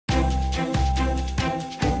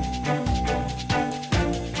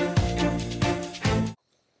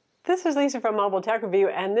This is Lisa from Mobile Tech Review,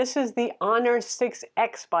 and this is the Honor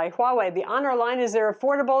 6X by Huawei. The Honor line is they're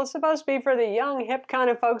affordable. It's supposed to be for the young, hip kind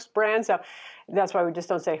of folks brand, so that's why we just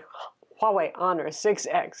don't say Huawei Honor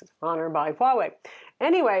 6X. It's Honor by Huawei.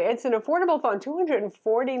 Anyway, it's an affordable phone,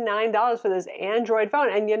 $249 for this Android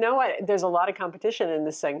phone. And you know what? There's a lot of competition in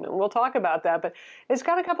this segment. We'll talk about that, but it's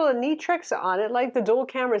got a couple of neat tricks on it, like the dual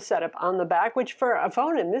camera setup on the back, which for a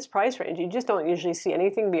phone in this price range, you just don't usually see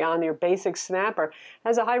anything beyond your basic snapper. It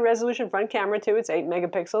has a high-resolution front camera, too. It's 8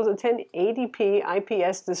 megapixels, a 1080p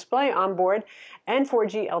IPS display on board, and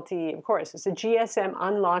 4G LTE, of course. It's a GSM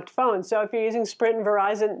unlocked phone, so if you're using Sprint and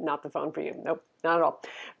Verizon, not the phone for you. Nope. Not at all.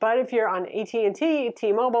 But if you're on AT&T,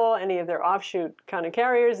 T-Mobile, any of their offshoot kind of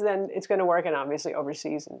carriers, then it's going to work, and obviously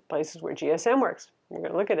overseas in places where GSM works. We're going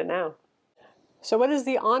to look at it now. So what is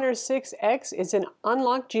the Honor 6X? It's an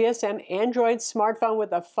unlocked GSM Android smartphone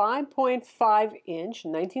with a 5.5-inch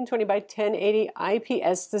 1920 by 1080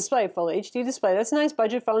 IPS display, full HD display. That's nice.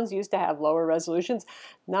 Budget phones used to have lower resolutions.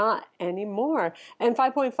 Not anymore. And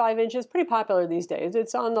 5.5 inches, pretty popular these days.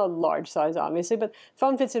 It's on the large size, obviously, but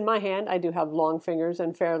phone fits in my hand. I do have long fingers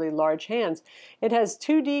and fairly large hands. It has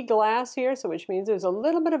 2D glass here, so which means there's a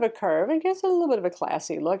little bit of a curve. It gives it a little bit of a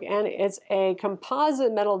classy look, and it's a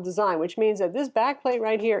composite metal design, which means that this back plate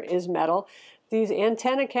right here is metal. These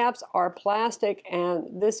antenna caps are plastic,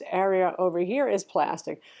 and this area over here is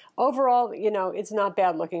plastic. Overall, you know, it's not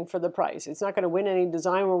bad looking for the price. It's not going to win any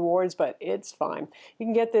design rewards, but it's fine. You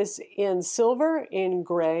can get this in silver, in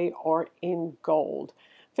gray, or in gold.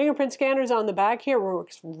 Fingerprint scanners on the back here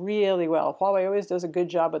works really well. Huawei always does a good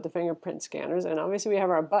job with the fingerprint scanners. And obviously we have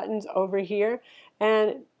our buttons over here. And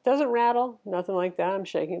it doesn't rattle, nothing like that. I'm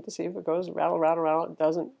shaking it to see if it goes rattle, rattle, rattle. It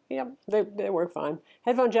doesn't. Yep, they work fine.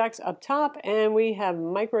 Headphone jacks up top, and we have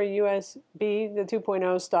micro USB, the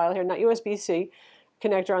 2.0 style here, not USB-C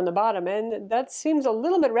connector on the bottom. And that seems a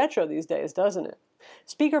little bit retro these days, doesn't it?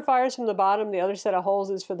 Speaker fires from the bottom. The other set of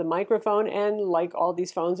holes is for the microphone, and like all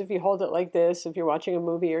these phones, if you hold it like this, if you're watching a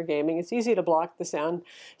movie or gaming, it's easy to block the sound.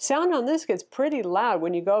 Sound on this gets pretty loud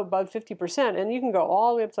when you go above 50%, and you can go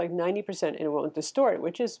all the way up to like 90% and it won't distort,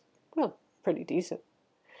 which is, well, pretty decent.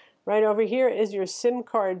 Right over here is your SIM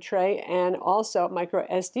card tray and also micro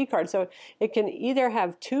SD card. So it can either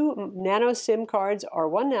have 2 nano SIM cards or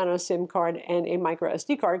 1 nano SIM card and a micro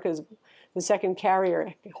SD card, because the second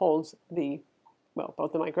carrier holds the, well,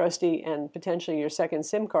 both the micro SD and potentially your second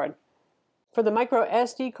SIM card. For the micro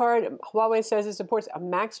SD card, Huawei says it supports a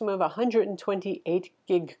maximum of 128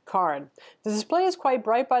 gig card. The display is quite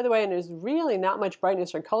bright, by the way, and there's really not much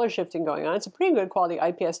brightness or color shifting going on. It's a pretty good quality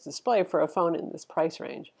IPS display for a phone in this price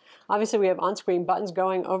range. Obviously, we have on-screen buttons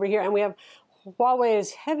going over here, and we have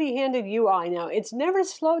Huawei's heavy-handed UI. Now, it's never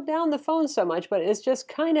slowed down the phone so much, but it's just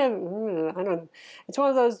kind of, I don't know. It's one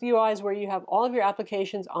of those UIs where you have all of your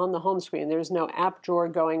applications on the home screen. There's no app drawer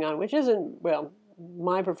going on, which isn't, well,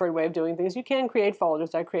 my preferred way of doing things. You can create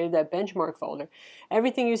folders. I created that benchmark folder.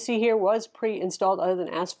 Everything you see here was pre-installed other than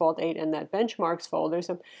Asphalt 8 and that benchmarks folder.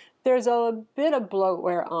 So there's a bit of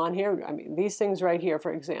bloatware on here. I mean, these things right here,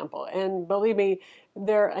 for example. And believe me,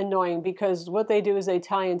 they're annoying because what they do is they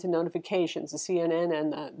tie into notifications, the CNN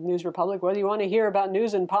and the News Republic, whether you want to hear about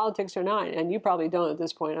news and politics or not. And you probably don't at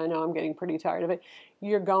this point. I know I'm getting pretty tired of it.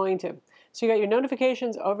 You're going to. So you got your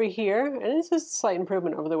notifications over here, and this is a slight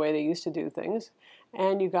improvement over the way they used to do things.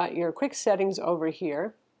 And you got your quick settings over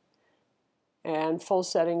here, and full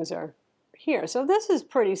settings are here. So this is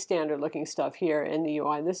pretty standard looking stuff here in the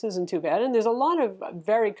UI. This isn't too bad, and there's a lot of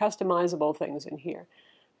very customizable things in here.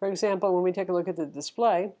 For example, when we take a look at the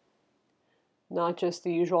display, not just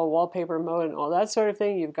the usual wallpaper mode and all that sort of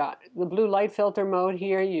thing. You've got the blue light filter mode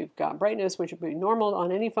here. You've got brightness, which would be normal on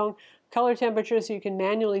any phone. Color temperature, so you can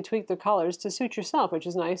manually tweak the colors to suit yourself, which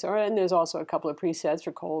is nice. And there's also a couple of presets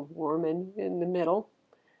for cold, warm, and in the middle.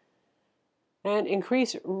 And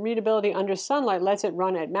increase readability under sunlight lets it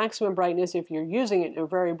run at maximum brightness if you're using it in a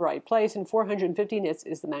very bright place, and 450 nits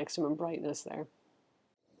is the maximum brightness there.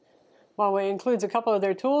 Huawei includes a couple of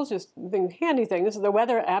their tools, just handy things. The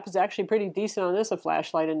weather app is actually pretty decent on this, a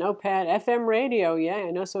flashlight, a notepad, FM radio, yeah,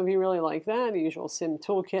 I know some of you really like that, the usual SIM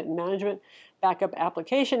toolkit and management, backup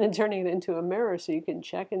application, and turning it into a mirror so you can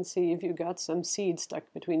check and see if you've got some seed stuck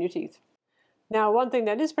between your teeth. Now, one thing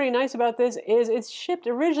that is pretty nice about this is it's shipped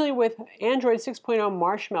originally with Android 6.0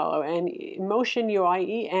 Marshmallow and Motion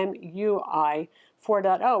UI, EMUI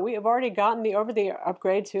 4.0. We have already gotten the over-the-air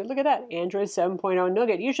upgrade to, look at that, Android 7.0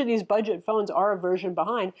 Nougat. Usually these budget phones are a version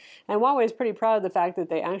behind, and Huawei is pretty proud of the fact that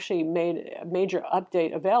they actually made a major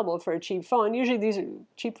update available for a cheap phone. Usually these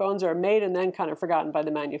cheap phones are made and then kind of forgotten by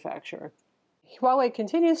the manufacturer. Huawei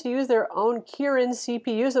continues to use their own Kirin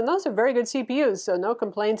CPUs, and those are very good CPUs, so no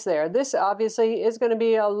complaints there. This obviously is going to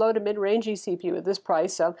be a low to mid-rangey CPU at this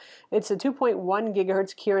price, so it's a 2.1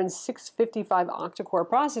 gigahertz Kirin 655 octa-core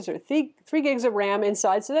processor, 3 gigs of RAM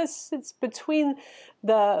inside, so it's between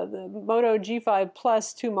the Moto G5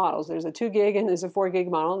 Plus two models. There's a 2 gig and there's a 4 gig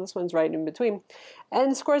model. This one's right in between.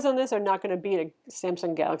 And scores on this are not going to beat a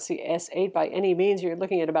Samsung Galaxy S8 by any means. You're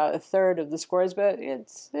looking at about a third of the scores, but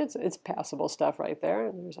it's passable stuff right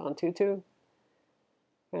there. There's Antutu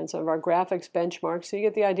and some of our graphics benchmarks, so you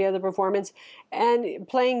get the idea of the performance. And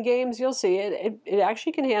playing games, you'll see it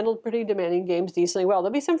actually can handle pretty demanding games decently well.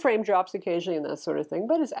 There'll be some frame drops occasionally and that sort of thing,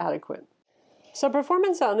 but it's adequate. So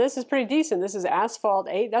performance on this is pretty decent. This is Asphalt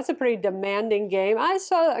 8. That's a pretty demanding game. I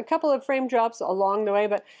saw a couple of frame drops along the way,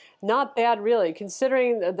 but not bad really.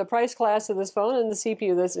 Considering the price class of this phone and the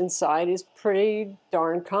CPU that's inside is pretty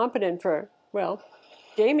darn competent for, well,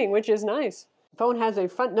 gaming, which is nice. The phone has a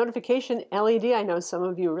front notification LED. I know some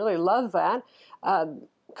of you really love that.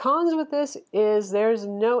 Cons with this is there's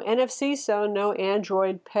no NFC, so no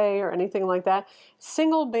Android Pay or anything like that.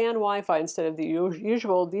 Single band Wi-Fi instead of the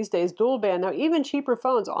usual these days dual band. Now even cheaper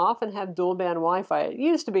phones often have dual band Wi-Fi. It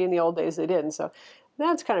used to be in the old days they didn't, so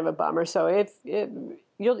that's kind of a bummer. So you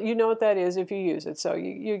know what that is if you use it. So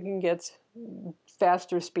you can get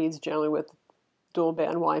faster speeds generally with dual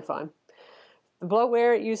band Wi-Fi. The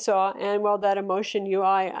bloatware you saw, and well, that Emotion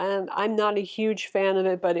UI, I'm not a huge fan of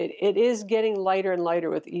it, but it is getting lighter and lighter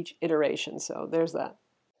with each iteration, so there's that.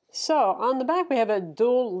 So on the back we have a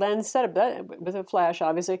dual lens setup, with a flash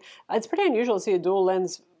obviously. It's pretty unusual to see a dual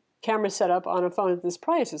lens camera setup on a phone at this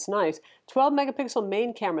price. It's nice. 12 megapixel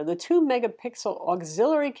main camera. The 2 megapixel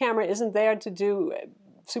auxiliary camera isn't there to do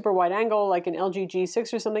super wide angle like an LG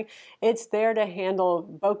G6 or something. It's there to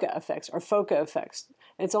handle bokeh effects or foca effects.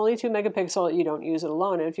 It's only 2 megapixel. You don't use it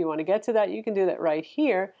alone. And if you want to get to that, you can do that right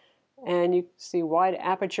here. And you see wide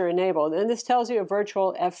aperture enabled. And this tells you a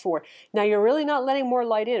virtual f4. Now you're really not letting more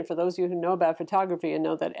light in. For those of you who know about photography and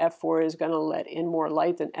know that f4 is going to let in more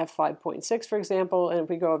light than f5.6, for example. And if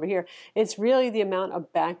we go over here, it's really the amount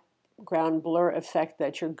of background blur effect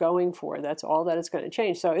that you're going for. That's all that it's going to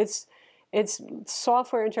change. So it's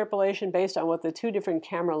software interpolation based on what the two different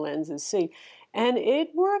camera lenses see. And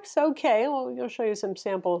it works okay. Well, we'll show you some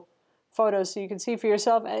sample photos so you can see for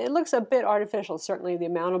yourself. It looks a bit artificial, certainly the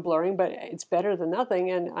amount of blurring, but it's better than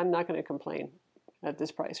nothing, and I'm not going to complain at this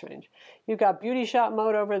price range. You've got beauty shot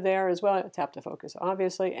mode over there as well, tap to focus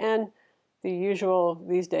obviously, and the usual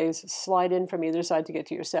these days slide in from either side to get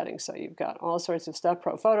to your settings. So you've got all sorts of stuff.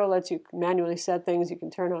 Pro Photo lets you manually set things. You can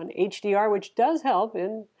turn on HDR, which does help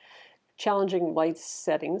in challenging light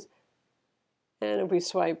settings. And if we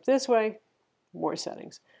swipe this way, more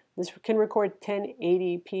settings. This can record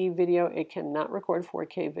 1080p video. It cannot record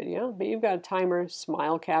 4K video, but you've got a timer,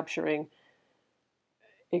 smile capturing.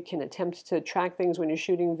 It can attempt to track things when you're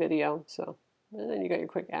shooting video. So, and then you got your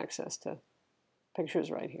quick access to pictures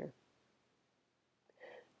right here.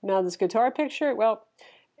 Now this guitar picture, well,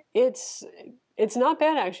 it's not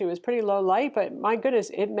bad actually. It was pretty low light, but my goodness,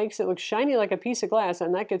 it makes it look shiny like a piece of glass,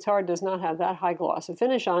 and that guitar does not have that high gloss of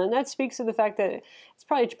finish on, and that speaks to the fact that it's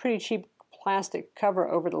probably a pretty cheap plastic cover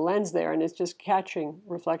over the lens there, and it's just catching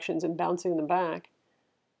reflections and bouncing them back.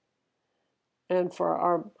 And for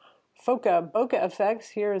our bokeh effects,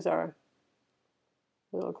 here's our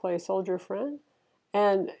little clay soldier friend,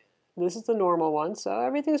 and this is the normal one, so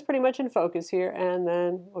everything's pretty much in focus here, and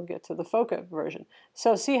then we'll get to the foca version.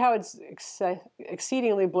 So see how it's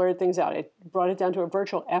exceedingly blurred things out. It brought it down to a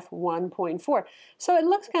virtual f1.4. So it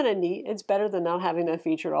looks kind of neat. It's better than not having that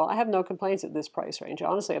feature at all. I have no complaints at this price range.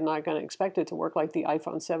 Honestly, I'm not going to expect it to work like the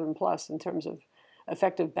iPhone 7 Plus in terms of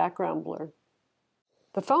effective background blur.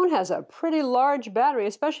 The phone has a pretty large battery,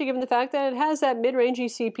 especially given the fact that it has that mid-rangey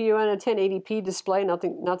CPU and a 1080p display,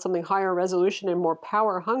 not something higher resolution and more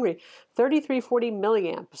power hungry. 3340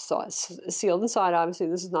 milliamps, so it's sealed inside. Obviously,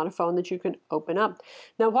 this is not a phone that you can open up.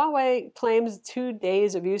 Now, Huawei claims 2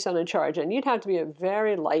 days of use on a charge, and you'd have to be a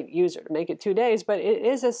very light user to make it 2 days, but it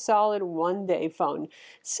is a solid 1-day phone,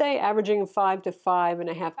 say averaging 5 to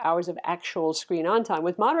 5.5 hours of actual screen on time.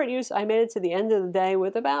 With moderate use, I made it to the end of the day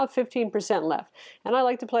with about 15% left. And I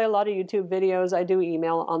like to play a lot of YouTube videos. I do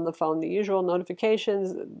email on the phone, the usual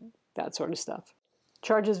notifications, that sort of stuff.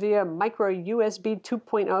 Charges via micro USB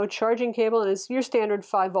 2.0 charging cable, and it's your standard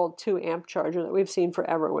 5-volt 2-amp charger that we've seen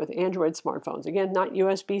forever with Android smartphones. Again, not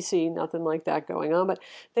USB-C, nothing like that going on, but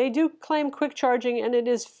they do claim quick charging, and it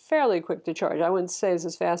is fairly quick to charge. I wouldn't say it's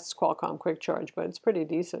as fast as Qualcomm quick charge, but it's pretty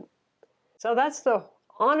decent. So that's the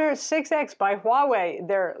Honor 6X by Huawei,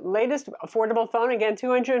 their latest affordable phone, again,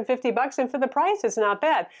 $250, and for the price, it's not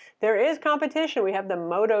bad. There is competition. We have the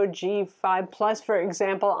Moto G5 Plus, for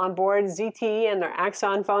example, on board, ZTE and their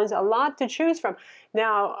Axon phones, a lot to choose from.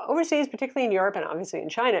 Now, overseas, particularly in Europe and obviously in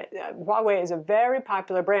China, Huawei is a very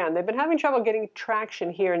popular brand. They've been having trouble getting traction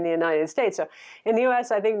here in the United States. So in the US,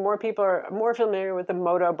 I think more people are more familiar with the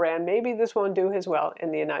Moto brand. Maybe this won't do as well in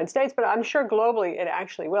the United States, but I'm sure globally it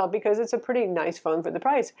actually will because it's a pretty nice phone for the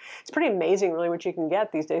price. It's pretty amazing, really, what you can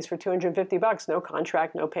get these days for $250. No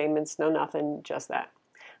contract, no payments, no nothing, just that.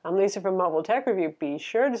 I'm Lisa from Mobile Tech Review. Be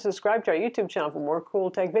sure to subscribe to our YouTube channel for more cool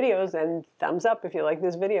tech videos, and thumbs up if you like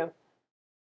this video.